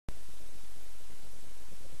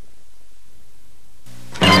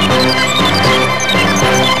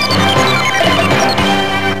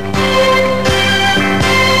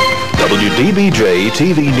WDBJ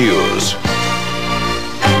TV News.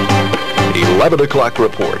 11 o'clock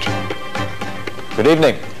report. Good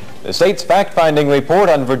evening. The state's fact-finding report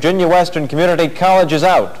on Virginia Western Community College is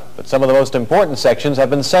out, but some of the most important sections have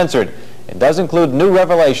been censored. It does include new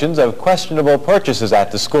revelations of questionable purchases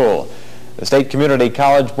at the school. The State Community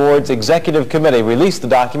College Board's Executive Committee released the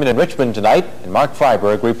document in Richmond tonight, and Mark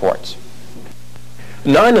Freiberg reports.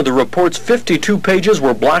 9 of the report's 52 pages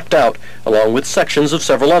were blacked out, along with sections of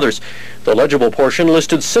several others. The legible portion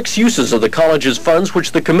listed 6 uses of the college's funds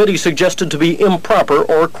which the committee suggested to be improper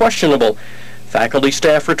or questionable. Faculty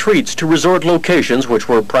staff retreats to resort locations which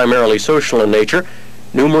were primarily social in nature,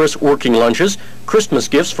 numerous working lunches, Christmas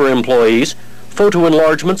gifts for employees, photo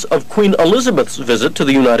enlargements of Queen Elizabeth's visit to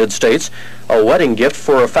the United States, a wedding gift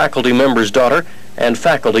for a faculty member's daughter, and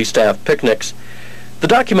faculty staff picnics. The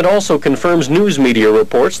document also confirms news media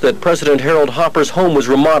reports that President Harold Hopper's home was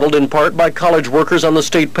remodeled in part by college workers on the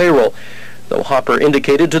state payroll. Though Hopper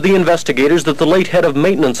indicated to the investigators that the late head of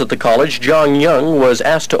maintenance at the college, John Young, was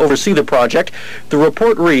asked to oversee the project, the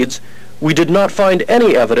report reads, "We did not find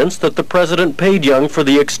any evidence that the president paid Young for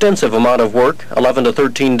the extensive amount of work, 11 to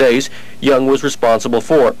 13 days, Young was responsible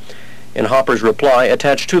for." In Hopper's reply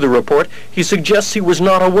attached to the report, he suggests he was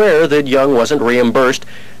not aware that Young wasn't reimbursed,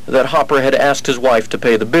 that Hopper had asked his wife to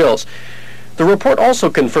pay the bills. The report also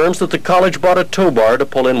confirms that the college bought a tow bar to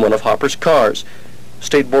pull in one of Hopper's cars.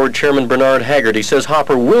 State Board Chairman Bernard Haggerty says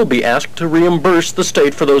Hopper will be asked to reimburse the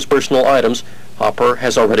state for those personal items Hopper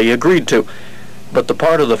has already agreed to. But the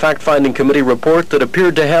part of the fact-finding committee report that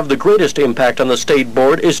appeared to have the greatest impact on the State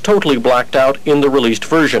Board is totally blacked out in the released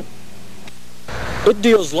version. It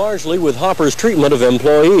deals largely with Hopper's treatment of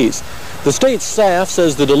employees. The state staff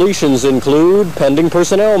says the deletions include pending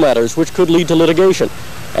personnel matters which could lead to litigation,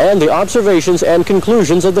 and the observations and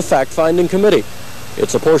conclusions of the fact-finding committee.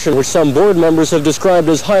 It's a portion which some board members have described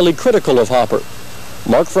as highly critical of Hopper.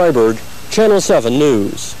 Mark Freiberg, Channel 7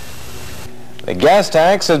 News. The gas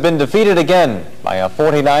tax has been defeated again. By a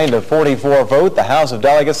 49 to 44 vote, the House of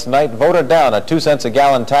Delegates tonight voted down a 2 cents a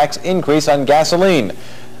gallon tax increase on gasoline.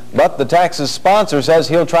 But the tax's sponsor says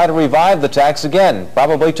he'll try to revive the tax again,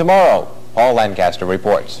 probably tomorrow. Paul Lancaster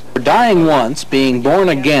reports. For dying once, being born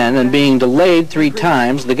again, and being delayed 3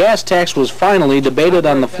 times, the gas tax was finally debated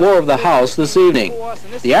on the floor of the House this evening.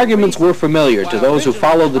 The arguments were familiar to those who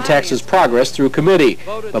followed the tax's progress through committee,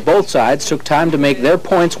 but both sides took time to make their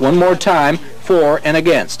points one more time, for and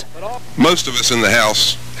against. Most of us in the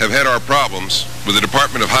House have had our problems with the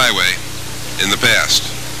Department of Highway in the past,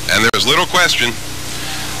 and there is little question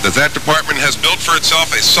that that department has built for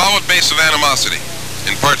itself a solid base of animosity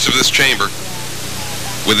in parts of this chamber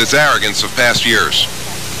with its arrogance of past years.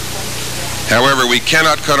 However, we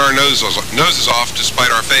cannot cut our noses off to spite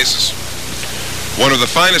our faces. One of the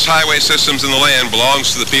finest highway systems in the land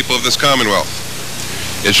belongs to the people of this Commonwealth.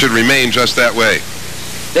 It should remain just that way.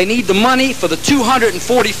 They need the money for the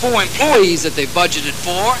 244 employees that they budgeted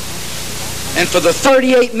for, and for the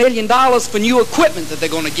 $38 million for new equipment that they're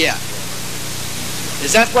going to get.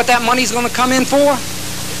 Is that what that money's going to come in for?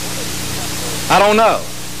 I don't know.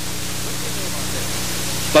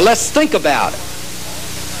 But let's think about it.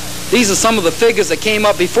 These are some of the figures that came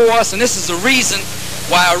up before us, and this is the reason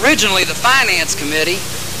why originally the Finance Committee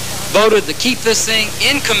voted to keep this thing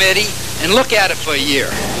in committee and look at it for a year.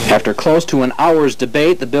 After close to an hour's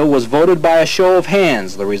debate, the bill was voted by a show of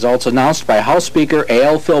hands. The results announced by House Speaker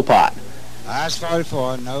A.L. Philpott. Ayes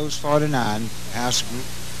 44, noes 49. House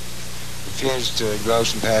refused to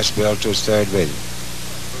engross and pass the bill to its 3rd reading.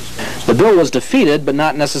 The bill was defeated, but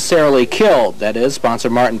not necessarily killed. That is, sponsor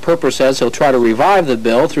Martin Perper says he'll try to revive the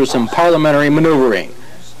bill through some parliamentary maneuvering.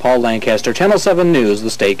 Paul Lancaster, Channel 7 News, the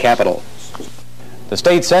state capitol. The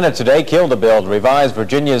state Senate today killed a bill to revise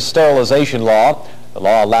Virginia's sterilization law. The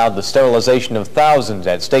law allowed the sterilization of thousands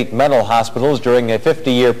at state mental hospitals during a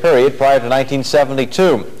 50-year period prior to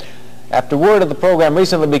 1972. After word of the program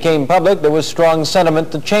recently became public, there was strong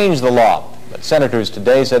sentiment to change the law. But senators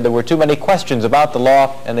today said there were too many questions about the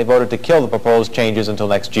law, and they voted to kill the proposed changes until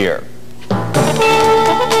next year.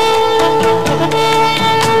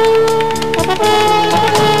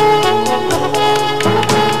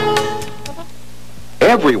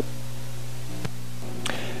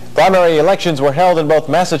 Primary elections were held in both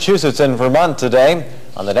Massachusetts and Vermont today.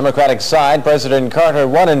 On the Democratic side, President Carter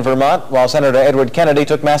won in Vermont, while Senator Edward Kennedy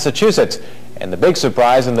took Massachusetts. And the big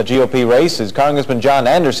surprise in the GOP race is Congressman John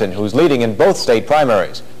Anderson, who's leading in both state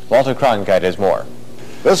primaries. Walter Cronkite has more.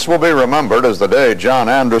 This will be remembered as the day John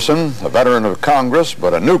Anderson, a veteran of Congress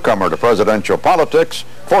but a newcomer to presidential politics,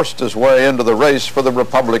 forced his way into the race for the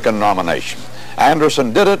Republican nomination.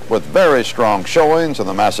 Anderson did it with very strong showings in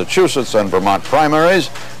the Massachusetts and Vermont primaries,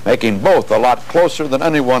 making both a lot closer than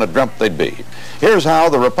anyone had dreamt they'd be. Here's how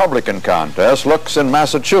the Republican contest looks in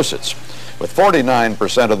Massachusetts. With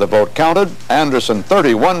 49% of the vote counted, Anderson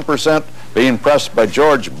 31%, being pressed by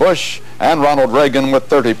George Bush and Ronald Reagan with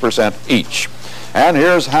 30% each. And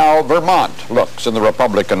here's how Vermont looks in the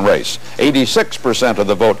Republican race. 86% of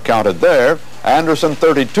the vote counted there, Anderson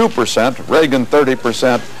 32%, Reagan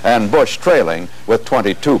 30%, and Bush trailing with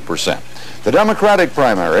 22%. The Democratic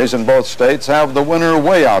primaries in both states have the winner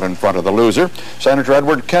way out in front of the loser. Senator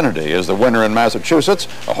Edward Kennedy is the winner in Massachusetts,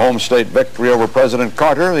 a home state victory over President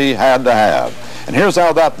Carter he had to have. And here's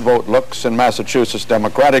how that vote looks in Massachusetts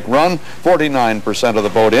Democratic run. 49% of the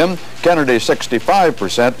vote in, Kennedy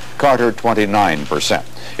 65%, Carter 29%.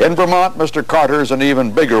 In Vermont, Mr. Carter is an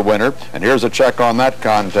even bigger winner, and here's a check on that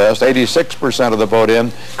contest. 86% of the vote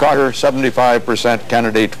in, Carter 75%,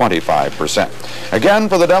 Kennedy 25%. Again,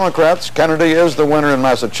 for the Democrats, Kennedy is the winner in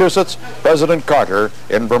Massachusetts, President Carter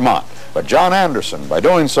in Vermont. But John Anderson, by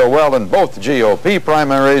doing so well in both GOP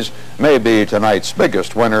primaries, may be tonight's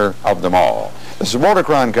biggest winner of them all. This is Walter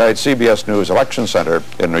Cronkite, CBS News Election Center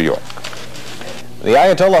in New York. The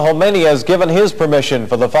Ayatollah Khomeini has given his permission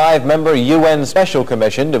for the 5-member UN Special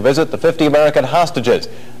Commission to visit the 50 American hostages.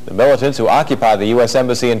 The militants who occupy the U.S.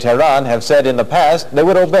 Embassy in Tehran have said in the past they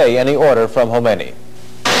would obey any order from Khomeini.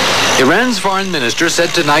 Iran's foreign minister said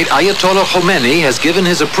tonight Ayatollah Khomeini has given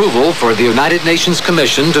his approval for the United Nations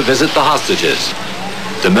Commission to visit the hostages.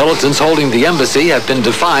 The militants holding the embassy have been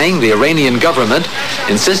defying the Iranian government,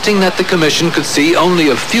 insisting that the commission could see only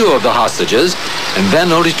a few of the hostages and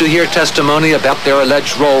then only to hear testimony about their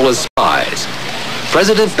alleged role as spies.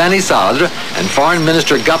 President Bani Sadr and Foreign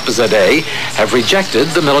Minister Ghazadeh have rejected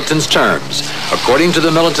the militants' terms. According to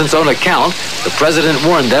the militants' own account, the president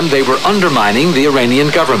warned them they were undermining the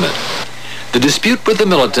Iranian government. The dispute with the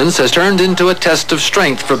militants has turned into a test of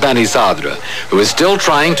strength for Bani Sadr, who is still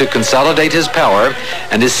trying to consolidate his power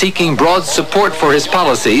and is seeking broad support for his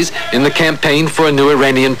policies in the campaign for a new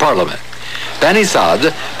Iranian parliament. Bani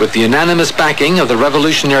Sadr, with the unanimous backing of the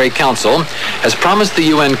Revolutionary Council, has promised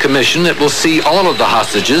the UN Commission it will see all of the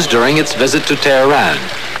hostages during its visit to Tehran.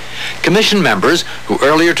 Commission members, who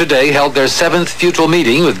earlier today held their 7th futile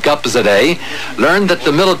meeting with Ghazadeh, learned that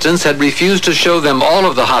the militants had refused to show them all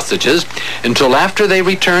of the hostages until after they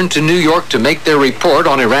returned to New York to make their report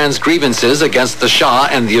on Iran's grievances against the Shah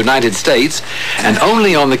and the United States, and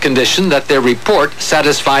only on the condition that their report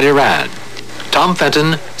satisfied Iran. Tom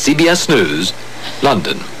Fenton, CBS News,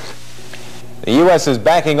 London. The U.S. is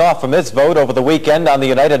backing off from its vote over the weekend on the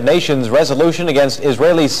United Nations resolution against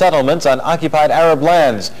Israeli settlements on occupied Arab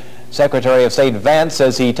lands. Secretary of State Vance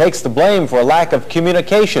says he takes the blame for a lack of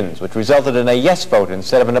communications, which resulted in a yes vote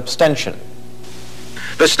instead of an abstention.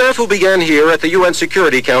 The snafu began here at the UN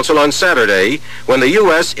Security Council on Saturday when the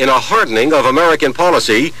U.S., in a hardening of American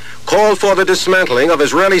policy, called for the dismantling of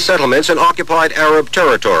Israeli settlements in occupied Arab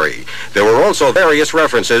territory. There were also various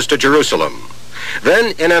references to Jerusalem.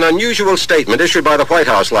 Then, in an unusual statement issued by the White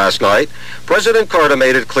House last night, President Carter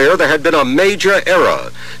made it clear there had been a major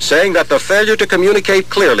error, saying that the failure to communicate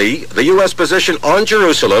clearly the U.S. position on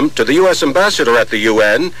Jerusalem to the U.S. ambassador at the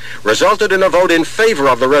UN resulted in a vote in favor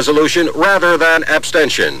of the resolution rather than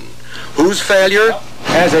abstention. Whose failure?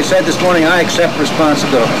 As I said this morning, I accept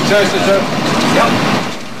responsibility.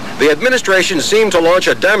 The administration seemed to launch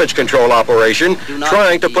a damage control operation,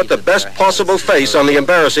 trying to put the best possible face on the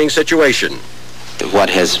embarrassing situation.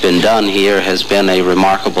 What has been done here has been a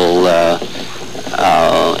remarkable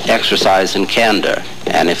exercise in candor.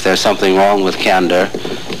 And if there's something wrong with candor,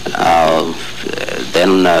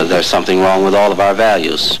 then there's something wrong with all of our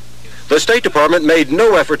values. The State Department made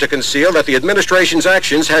no effort to conceal that the administration's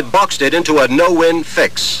actions had boxed it into a no-win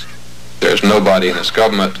fix. There's nobody in this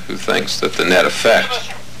government who thinks that the net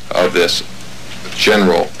effect of this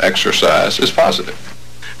general exercise is positive.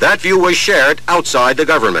 That view was shared outside the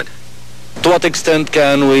government. To what extent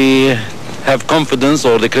can we have confidence,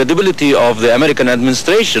 or the credibility of the American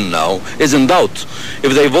administration now is in doubt?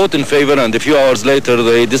 If they vote in favor and a few hours later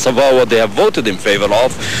they disavow what they have voted in favor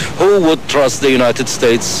of, who would trust the United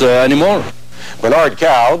States anymore? Bernard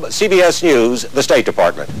Kalb, CBS News, the State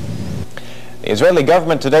Department. The Israeli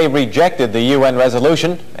government today rejected the UN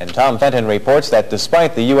resolution, and Tom Fenton reports that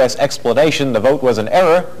despite the U.S. explanation the vote was an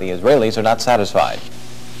error, the Israelis are not satisfied.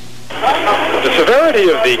 The severity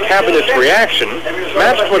of the cabinet's reaction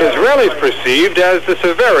matched what Israelis perceived as the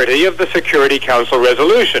severity of the Security Council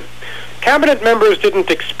resolution. Cabinet members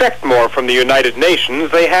didn't expect more from the United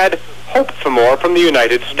Nations. They had hoped for more from the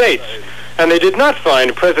United States. And they did not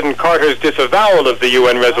find President Carter's disavowal of the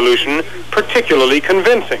UN resolution particularly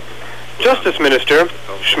convincing. Justice Minister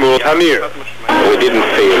Shmuel Tamir. We didn't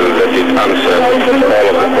feel that it answered all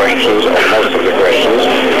of the questions, or most of the questions,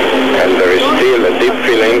 and there is still a deep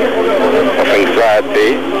feeling of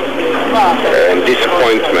anxiety and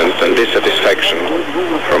disappointment and dissatisfaction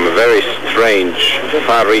from a very strange,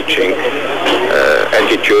 far-reaching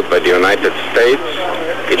attitude by the United States.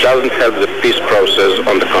 It doesn't help the peace process,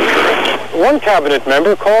 on the contrary. One cabinet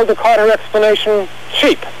member called the Carter explanation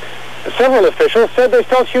cheap. Several officials said they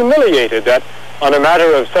felt humiliated that, on a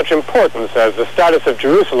matter of such importance as the status of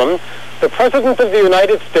Jerusalem, the President of the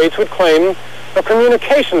United States would claim a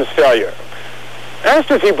communications failure. Asked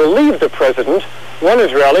if he believed the President, one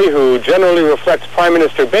Israeli who generally reflects Prime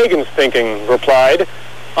Minister Begin's thinking replied,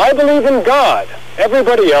 "I believe in God.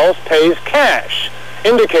 Everybody else pays cash,"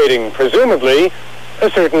 indicating, presumably, a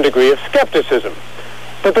certain degree of skepticism.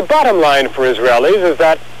 But the bottom line for Israelis is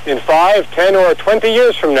that in 5, 10, or 20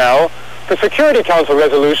 years from now, the Security Council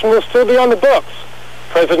resolution will still be on the books.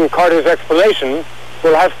 President Carter's explanation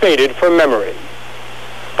will have faded from memory.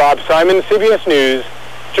 Bob Simon, CBS News,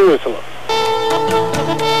 Jerusalem.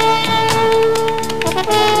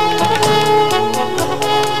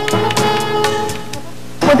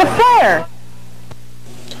 With a flare.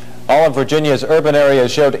 All of Virginia's urban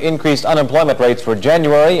areas showed increased unemployment rates for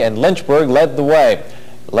January, and Lynchburg led the way.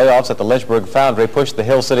 Layoffs at the Lynchburg foundry pushed the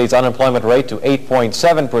Hill City's unemployment rate to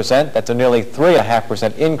 8.7%. That's a nearly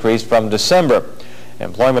 3.5% increase from December.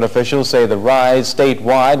 Employment officials say the rise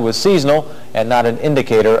statewide was seasonal and not an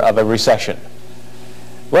indicator of a recession.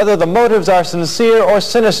 Whether the motives are sincere or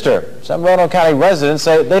sinister, some Roanoke County residents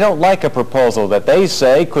say they don't like a proposal that they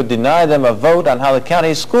say could deny them a vote on how the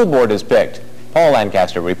county's school board is picked. Paul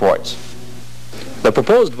Lancaster reports. The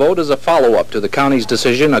proposed vote is a follow-up to the county's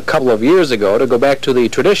decision a couple of years ago to go back to the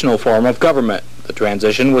traditional form of government. The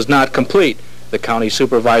transition was not complete. The county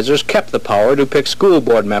supervisors kept the power to pick school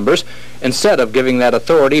board members instead of giving that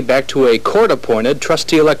authority back to a court-appointed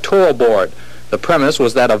trustee electoral board. The premise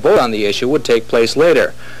was that a vote on the issue would take place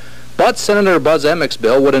later. But Senator Buzz Emick's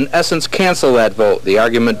bill would in essence cancel that vote, the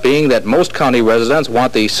argument being that most county residents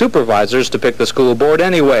want the supervisors to pick the school board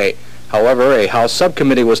anyway. However, a House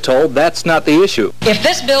subcommittee was told that's not the issue. If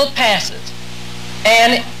this bill passes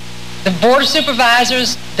and the Board of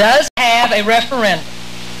Supervisors does have a referendum,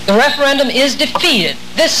 the referendum is defeated,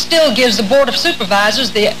 this still gives the Board of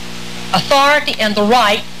Supervisors the authority and the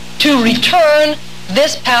right to return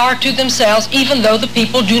this power to themselves, even though the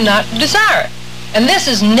people do not desire it. And this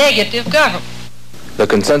is negative government. The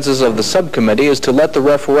consensus of the subcommittee is to let the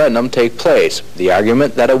referendum take place, the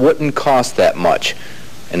argument that it wouldn't cost that much.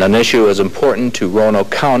 And an issue as important to Roanoke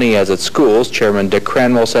County as its schools, Chairman Dick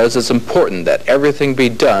Cranwell says it's important that everything be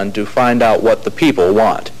done to find out what the people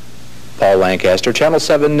want. Paul Lancaster, Channel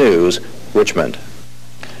 7 News, Richmond.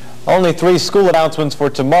 Only 3 school announcements for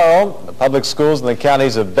tomorrow. The public schools in the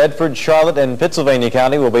counties of Bedford, Charlotte, and Pittsylvania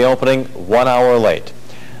County will be opening 1 hour late.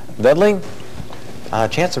 Dudley, a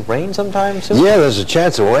chance of rain sometime soon? Yeah, there's a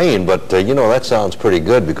chance of rain, but you know, that sounds pretty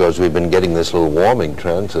good because we've been getting this little warming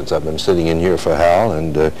trend since I've been sitting in here for Hal,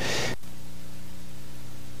 and